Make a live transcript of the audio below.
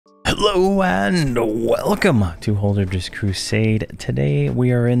Hello and welcome to Holdredge's Crusade. Today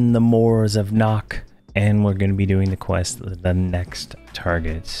we are in the moors of Nock and we're going to be doing the quest, The Next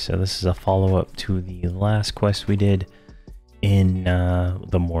Target. So this is a follow-up to the last quest we did in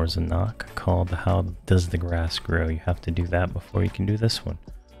the moors of Nock called How Does the Grass Grow? You have to do that before you can do this one.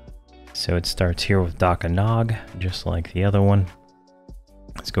 So it starts here with Daka Nog, just like the other one.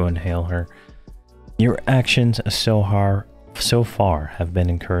 Let's go and hail her. Your actions so far have been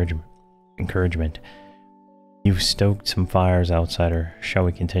encouragement. You've stoked some fires outside her. Shall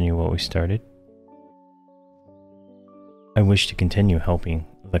we continue what we started? I wish to continue helping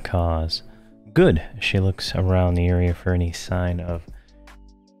the cause. Good. She looks around the area for any sign of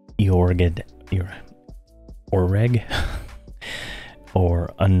Oreg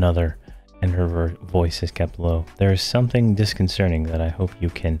or another, and her voice is kept low. There is something disconcerting that I hope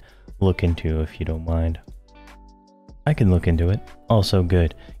you can look into if you don't mind. I can look into it. Also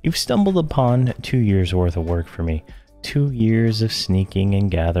good. You've stumbled upon 2 years worth of work for me. 2 years of sneaking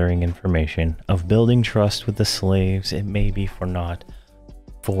and gathering information, of building trust with the slaves. It may be for naught.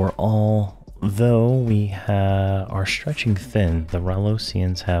 For all, though we are stretching thin, the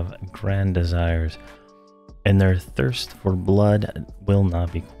Ralosians have grand desires, and their thirst for blood will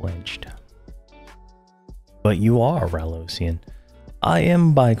not be quenched. But you are Ralosian. I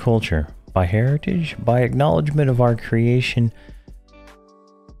am by culture. By heritage, by acknowledgement of our creation.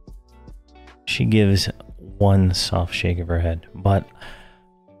 She gives one soft shake of her head. But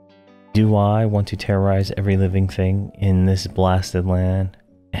do I want to terrorize every living thing in this blasted land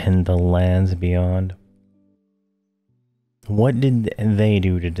and the lands beyond? What did they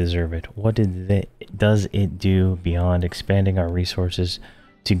do to deserve it? What does it do beyond expanding our resources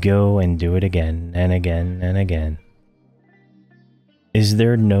to go and do it again and again and again? Is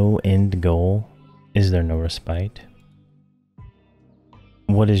there no end goal? Is there no respite?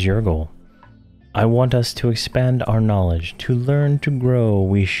 What is your goal? I want us to expand our knowledge, to learn, to grow.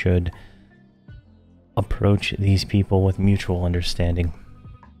 We should approach these people with mutual understanding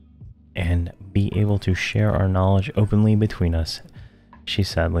and be able to share our knowledge openly between us. She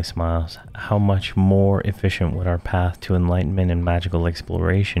sadly smiles. How much more efficient would our path to enlightenment and magical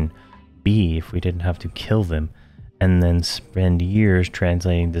exploration be if we didn't have to kill them and then spend years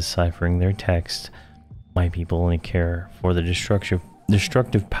translating, deciphering their text? My people only care for the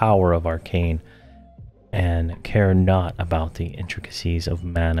destructive power of arcane and care not about the intricacies of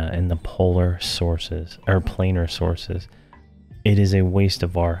mana and the polar sources or planar sources. It is a waste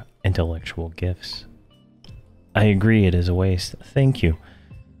of our intellectual gifts. I agree, it is a waste. Thank you.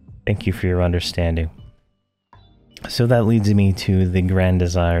 Thank you for your understanding. So that leads me to the grand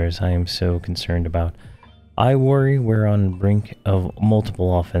desires I am so concerned about. I worry we're on the brink of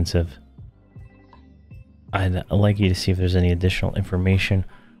multiple offensive. I'd like you to see if there's any additional information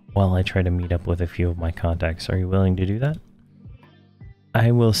while I try to meet up with a few of my contacts. Are you willing to do that?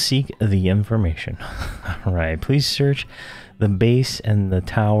 I will seek the information. Alright, please search the base and the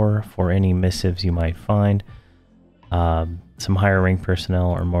tower for any missives you might find. Some higher rank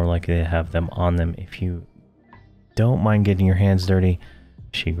personnel are more likely to have them on them. If you don't mind getting your hands dirty,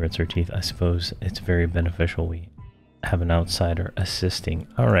 she grits her teeth. I suppose it's very beneficial we have an outsider assisting.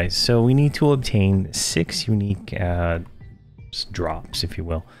 Alright, so we need to obtain 6 unique drops, if you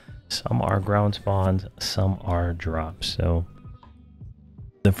will. Some are ground spawns, some are drops. So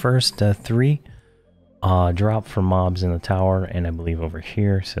the first 3 drop for mobs in the tower, and I believe over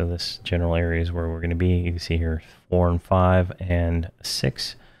here. So this general area is where we're going to be. You can see here 4 and 5 and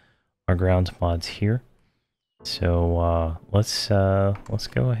 6 are ground spawns here. So let's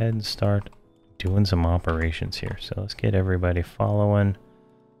go ahead and start doing some operations here. So let's get everybody following.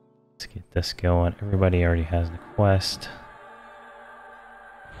 Let's get this going. Everybody already has the quest.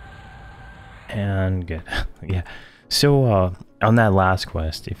 And good. Yeah. So on that last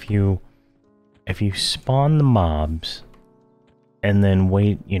quest, if you spawn the mobs and then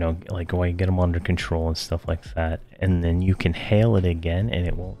wait, you know, like wait, get them under control and stuff like that, and then you can hail it again and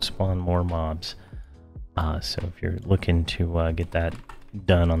it won't spawn more mobs. So if you're looking to get that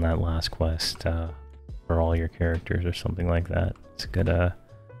done on that last quest for all your characters or something like that, it's a good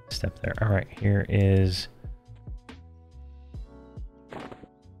step there. Alright, here's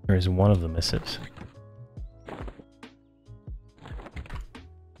one of the missives.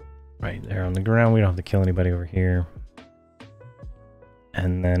 Right there on the ground. We don't have to kill anybody over here.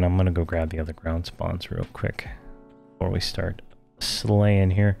 And then I'm going to go grab the other ground spawns real quick before we start slaying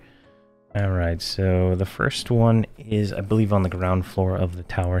here. Alright, so the first one is, I believe, on the ground floor of the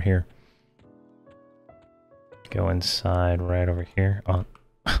tower here. Go inside right over here on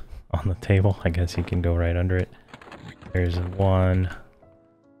the table. I guess you can go right under it. There's one.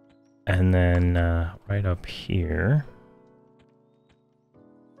 And then right up here,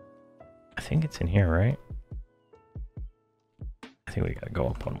 I think it's in here, right? I think we gotta go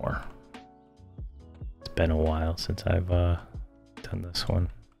up one more. It's been a while since I've done this one.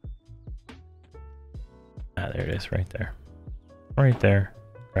 Ah, there it is, right there. Right there.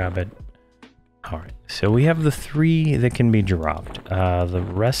 Grab it. Alright, so we have the 3 that can be dropped. The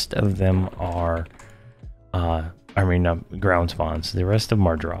rest of them are, ground spawns. The rest of them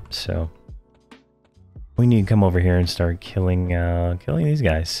are dropped, so we need to come over here and start killing these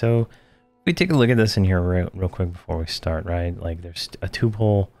guys. So we take a look at this in here real quick before we start, right? Like there's a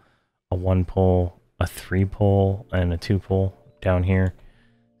 2-pole, a 1-pole, a 3-pole, and a 2-pole down here.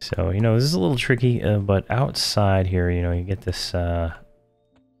 So, you know, this is a little tricky, but outside here, you know, you get this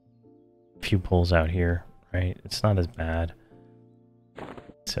few poles out here, right? It's not as bad.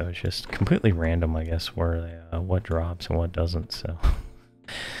 So it's just completely random, I guess, where they, what drops and what doesn't. So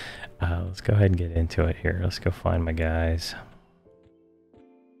let's go ahead and get into it here. Let's go find my guys.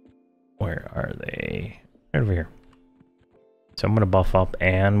 Where are they? Right over here. So I'm going to buff up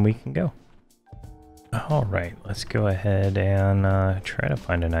and we can go. All right, let's go ahead and try to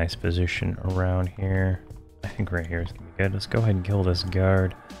find a nice position around here. I think right here is going to be good. Let's go ahead and kill this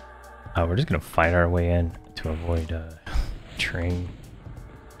guard. We're just going to fight our way in to avoid training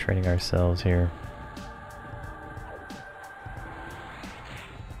ourselves here.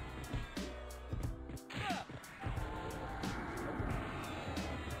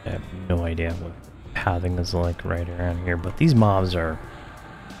 I have no idea what pathing is like right around here, but these mobs are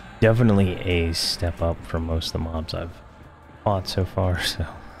definitely a step up from most of the mobs I've fought so far, so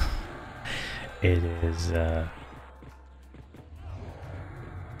it is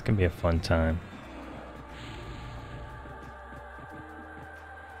it's gonna be a fun time.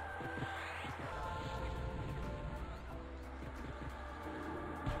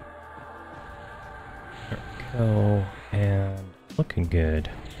 There we go, and looking good.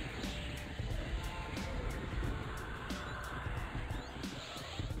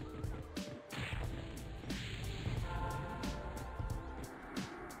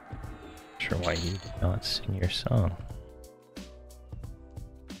 Sure why you did not sing your song.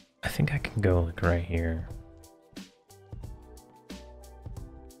 I think I can go like right here.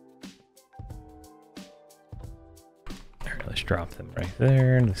 Alright, let's drop them right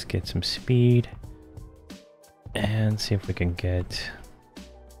there and let's get some speed and see if we can get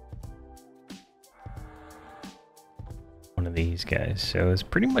one of these guys. So it's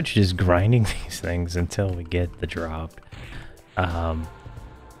pretty much just grinding these things until we get the drop.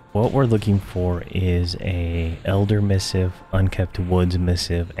 What we're looking for is a Elder Missive, Unkept Woods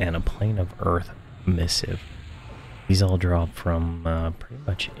Missive, and a Plane of Earth Missive. These all drop from pretty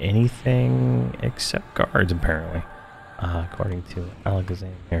much anything except guards, apparently, according to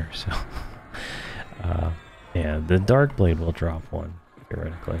Alakazam here. So, yeah, the Dark Blade will drop one,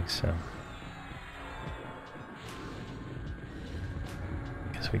 theoretically, so.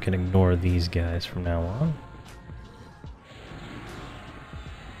 Guess we can ignore these guys from now on.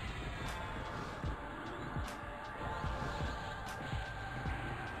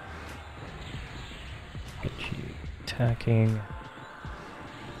 Attacking.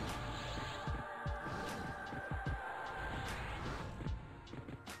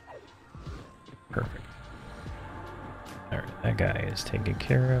 Perfect. Alright, that guy is taken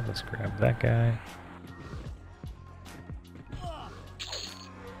care of. Let's grab that guy.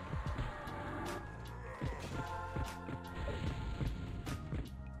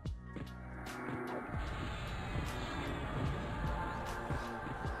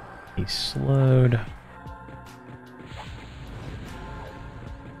 He's slowed.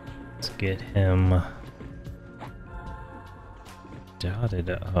 Get him dotted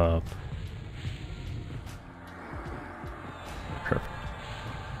up. Perfect.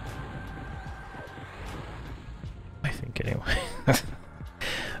 I think anyway.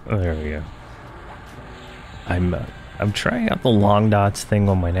 Oh, there we go. I'm trying out the long dots thing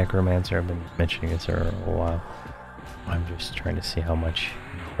on my Necromancer. I've been mentioning it for a while. I'm just trying to see how much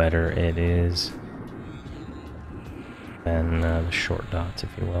better it is than the short dots, if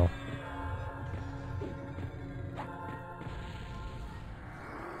you will.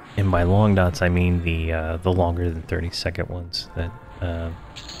 And by long dots, I mean the longer than 30-second ones that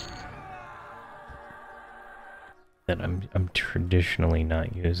I'm traditionally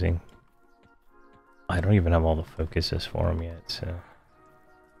not using. I don't even have all the focuses for them yet, so.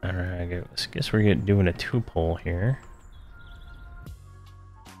 All right, I guess we're doing a 2-pole here,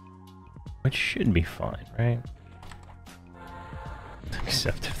 which should be fine, right?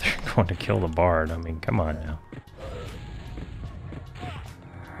 Except if they're going to kill the bard. I mean, come on now.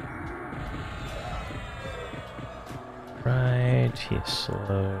 Alright, he is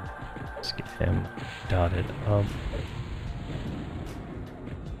slowed. Let's get him dotted up.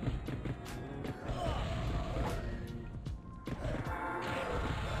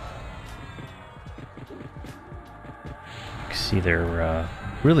 See, they're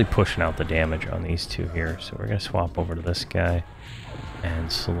really pushing out the damage on these two here, so we're going to swap over to this guy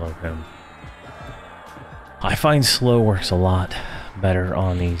and slow him. I find slow works a lot better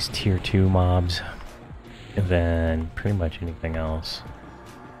on these tier 2 mobs than pretty much anything else.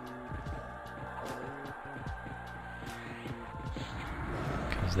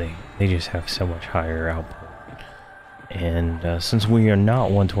 Because they just have so much higher output. And since we are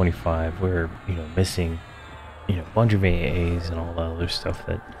not 125, we're, you know, missing, you know, a bunch of AAs and all the other stuff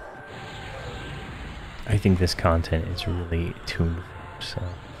that I think this content is really tuned for, so.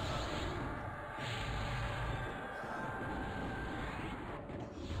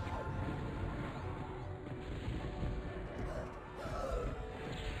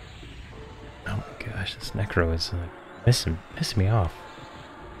 Oh my gosh, this Necro is pissing me off.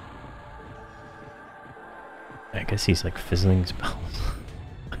 I guess he's like fizzling spells.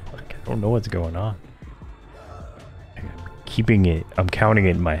 Like, I don't know what's going on. I'm counting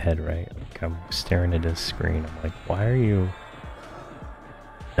it in my head, right? Like, I'm staring at this screen. I'm like, why are you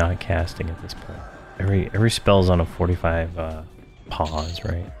not casting at this point? Every spell's on a 45 pause,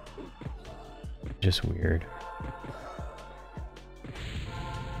 right? Just weird.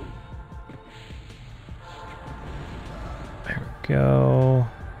 There we go.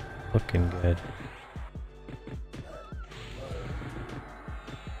 Looking good.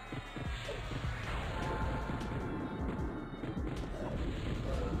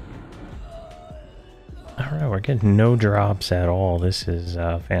 Alright, we're getting no drops at all. This is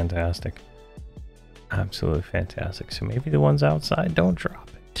fantastic. Absolutely fantastic. So maybe the ones outside don't drop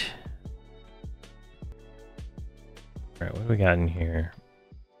it. Alright, what do we got in here?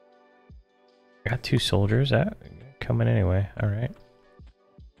 Got 2 soldiers coming anyway. Alright.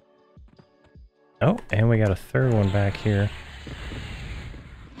 Oh, and we got a 3rd one back here.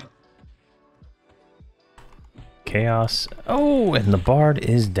 Chaos. Oh, and the Bard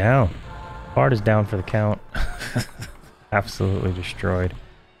is down. Bard is down for the count. Absolutely destroyed.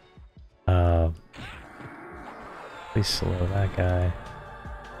 Please slow that guy.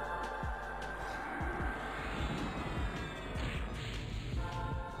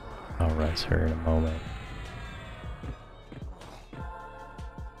 I'll res her in a moment.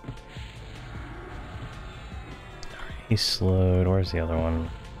 He's slowed. Where's the other one?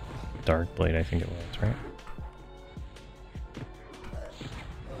 Dark Blade, I think it was, right?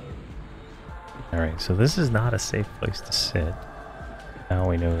 Alright, so this is not a safe place to sit. Now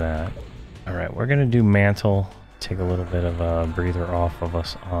we know that. Alright, we're gonna do Mantle. Take a little bit of a breather off of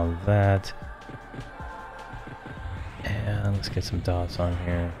us on that. And let's get some dots on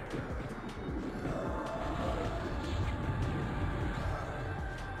here.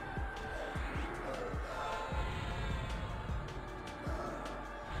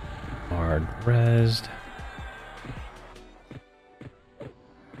 Hard resed.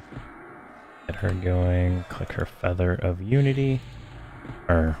 Get her going. Click her Feather of Unity.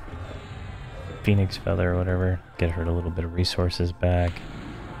 Or Phoenix Feather or whatever. Get her a little bit of resources back.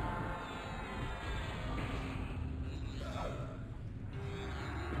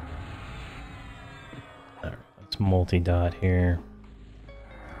 Alright, let's multi-dot here.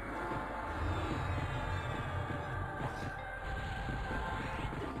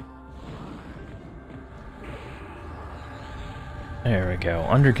 There we go,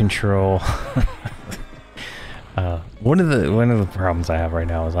 under control. One of the problems I have right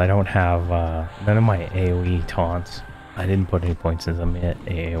now is I don't have none of my AoE taunts. I didn't put any points in them yet,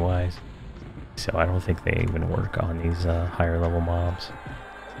 AA wise, so I don't think they even work on these higher level mobs.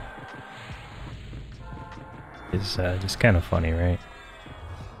 It's just kind of funny, right?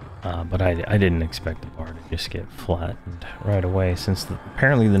 But I didn't expect the bar to just get flattened right away, since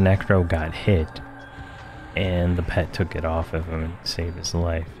apparently the Necro got hit and the pet took it off of him and saved his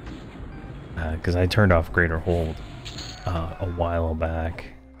life. Because I turned off Greater Hold a while back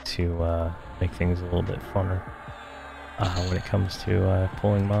to make things a little bit funner when it comes to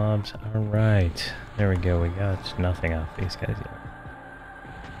pulling mobs. Alright, there we go, we got nothing off these guys yet.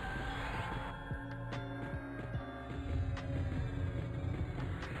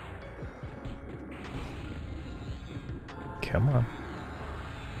 Come on.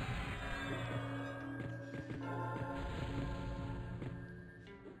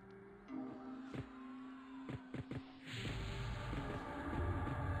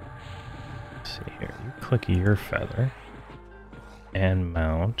 Let's see here. You click your feather and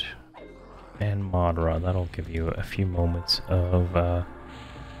mount. and mod rod. That'll give you a few moments of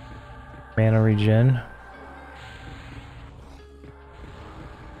mana regen.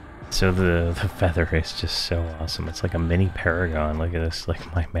 So the feather is just so awesome. It's like a mini paragon. Look at this.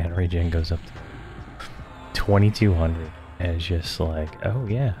 Like my mana regen goes up to 2200. And it's just like, oh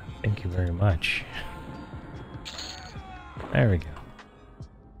yeah, thank you very much. There we go.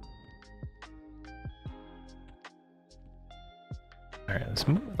 Alright, let's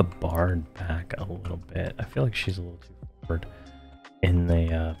move the bard back a little bit. I feel like she's a little too forward in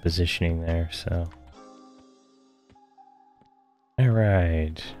the positioning there, so.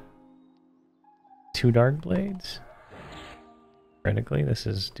 Alright. 2 dark blades. Critically, this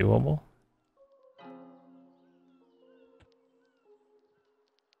is doable.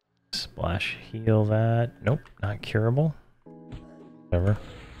 Splash heal that. Nope, not curable. Whatever.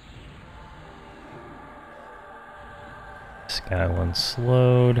 This guy one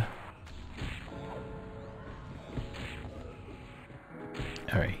slowed.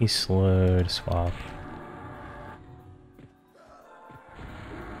 Alright, he's slowed. Swap.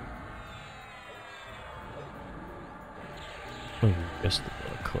 Ooh, just a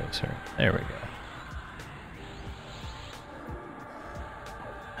little closer. There we go.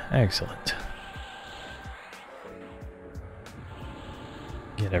 Excellent.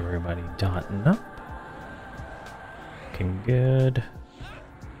 Get everybody dotting up. Looking good.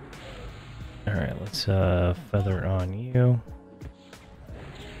 Alright, let's feather on you.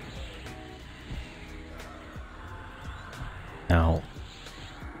 Now,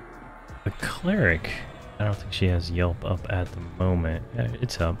 the cleric, I don't think she has Yelp up at the moment.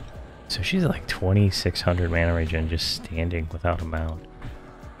 It's up. So she's like 2600 mana regen just standing without a mount.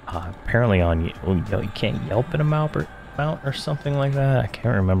 Apparently on you can't Yelp in a mount or something like that. I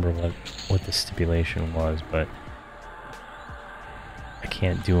can't remember what the stipulation was, but I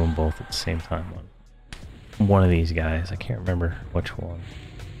can't do them both at the same time on one of these guys. I can't remember which one.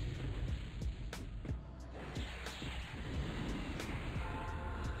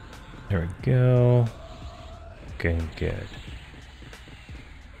 There we go. Good, good.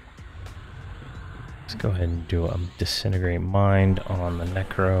 Let's go ahead and do a Disintegrate Mind on the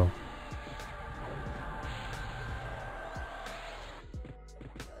Necro.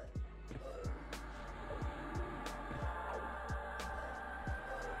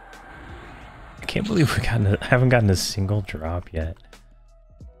 I can't believe I haven't gotten a single drop yet.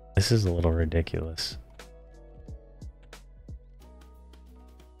 This is a little ridiculous.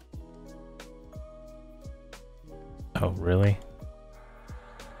 Oh, really?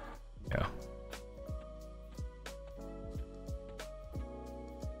 Yeah.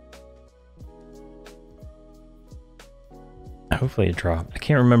 Hopefully it dropped. I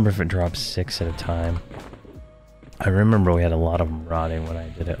can't remember if it drops 6 at a time. I remember we had a lot of them rotting when I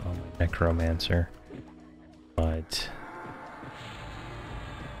did it on my Necromancer. But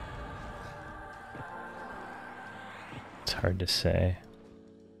it's hard to say.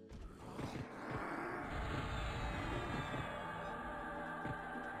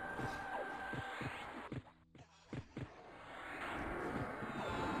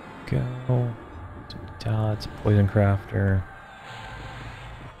 Go. Some dots, Poison Crafter.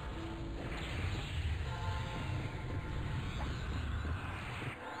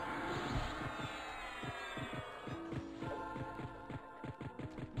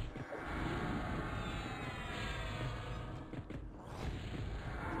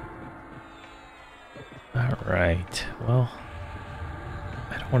 Alright, well,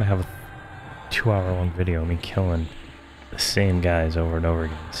 I don't want to have a 2-hour-long video of me killing the same guys over and over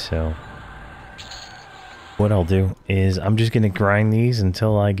again, so what I'll do is I'm just going to grind these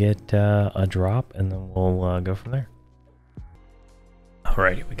until I get a drop, and then we'll go from there.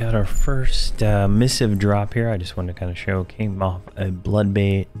 Alrighty, we got our first missive drop here. I just wanted to kind of show, came off a blood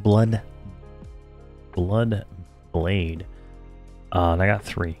blade, and I got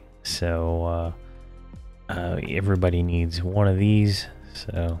 3, so everybody needs one of these,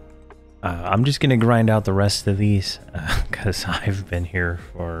 so I'm just gonna grind out the rest of these because I've been here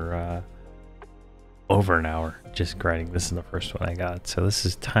for over an hour just grinding. This is the first one I got, so this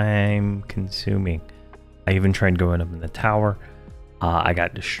is time consuming. I even tried going up in the tower. I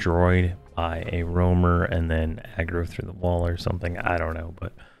got destroyed by a roamer and then aggro through the wall or something. I don't know,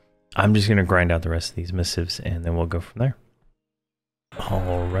 but I'm just gonna grind out the rest of these missives and then we'll go from there.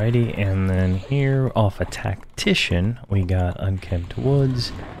 Alrighty, and then here off a Tactician we got Unkempt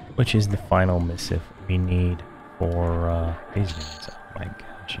Woods, which is the final missive we need for these guys. Oh my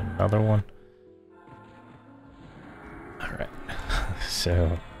gosh, another one. Alright,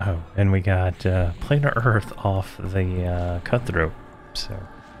 so, oh, and we got Planar Earth off the Cutthroat, so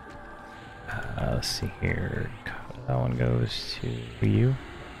let's see here. That one goes to you.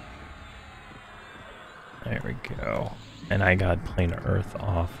 There we go. And I got plain earth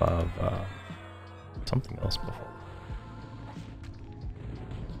off of something else before.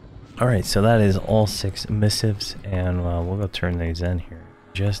 Alright, so that is all 6 missives, and we'll go turn these in here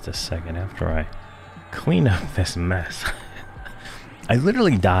in just a second after I clean up this mess. I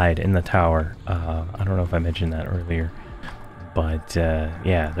literally died in the tower. I don't know if I mentioned that earlier, but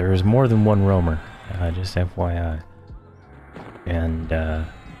yeah, there is more than one roamer, just FYI. And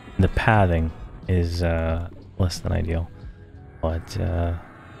the pathing is less than ideal, but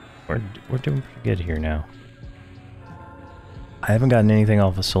we're doing pretty good here now. I haven't gotten anything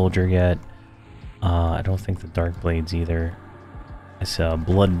off a soldier yet. I don't think the dark blades either. It's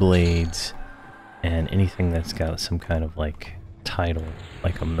blood blades and anything that's got some kind of like title,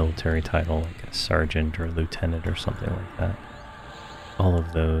 like a military title, like a sergeant or a lieutenant or something like that. All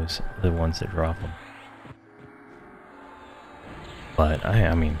of those are the ones that drop them. But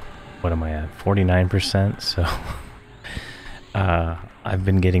I mean, what am I at? 49%. So I've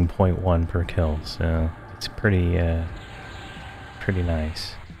been getting 0.1 per kill, so it's pretty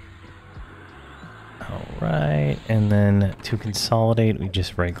nice. Alright, and then to consolidate, we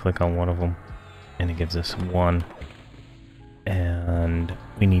just right click on one of them and it gives us 1. And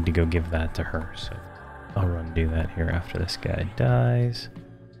we need to go give that to her, so I'll run do that here after this guy dies.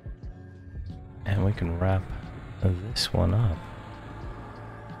 And we can wrap this one up.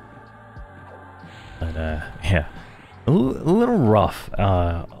 But yeah, a little rough.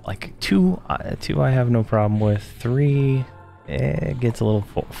 Like 2 I have no problem with. 3, it gets a little.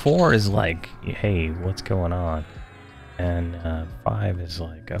 4 is like, hey, what's going on? And 5 is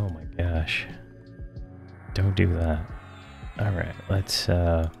like, oh my gosh, don't do that. All right, let's.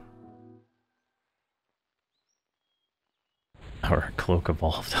 Our cloak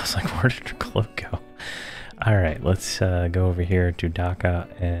evolved. I was like, where did your cloak go? All right, let's go over here to Dhaka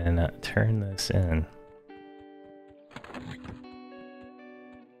and turn this in.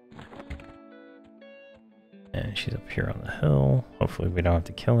 And she's up here on the hill. Hopefully we don't have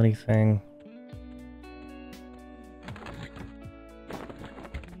to kill anything.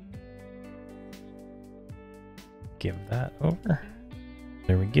 Give that over.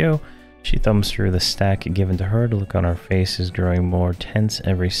 There we go. She thumbs through the stack given to her. The look on her face is growing more tense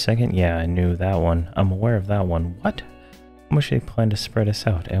every second. Yeah, I knew that one. I'm aware of that one. What? How much do they plan to spread us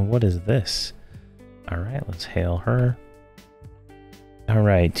out? And what is this? Alright, let's hail her.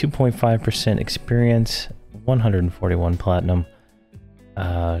 Alright, 2.5% experience, 141 platinum.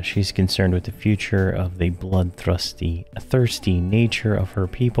 She's concerned with the future of the bloodthirsty nature of her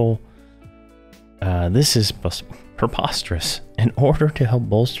people. This is preposterous. In order to help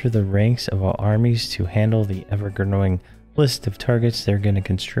bolster the ranks of our armies to handle the ever-growing list of targets, they're going to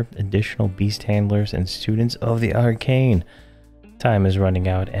conscript additional beast handlers and students of the arcane. Time is running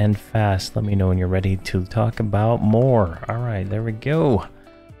out and fast. Let me know when you're ready to talk about more. Alright, there we go.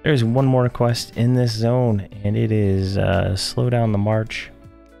 There's one more quest in this zone, and it is slow down the march.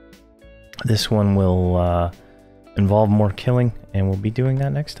 This one will involve more killing, and we'll be doing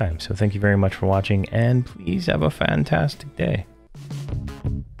that next time. So thank you very much for watching, and please have a fantastic day.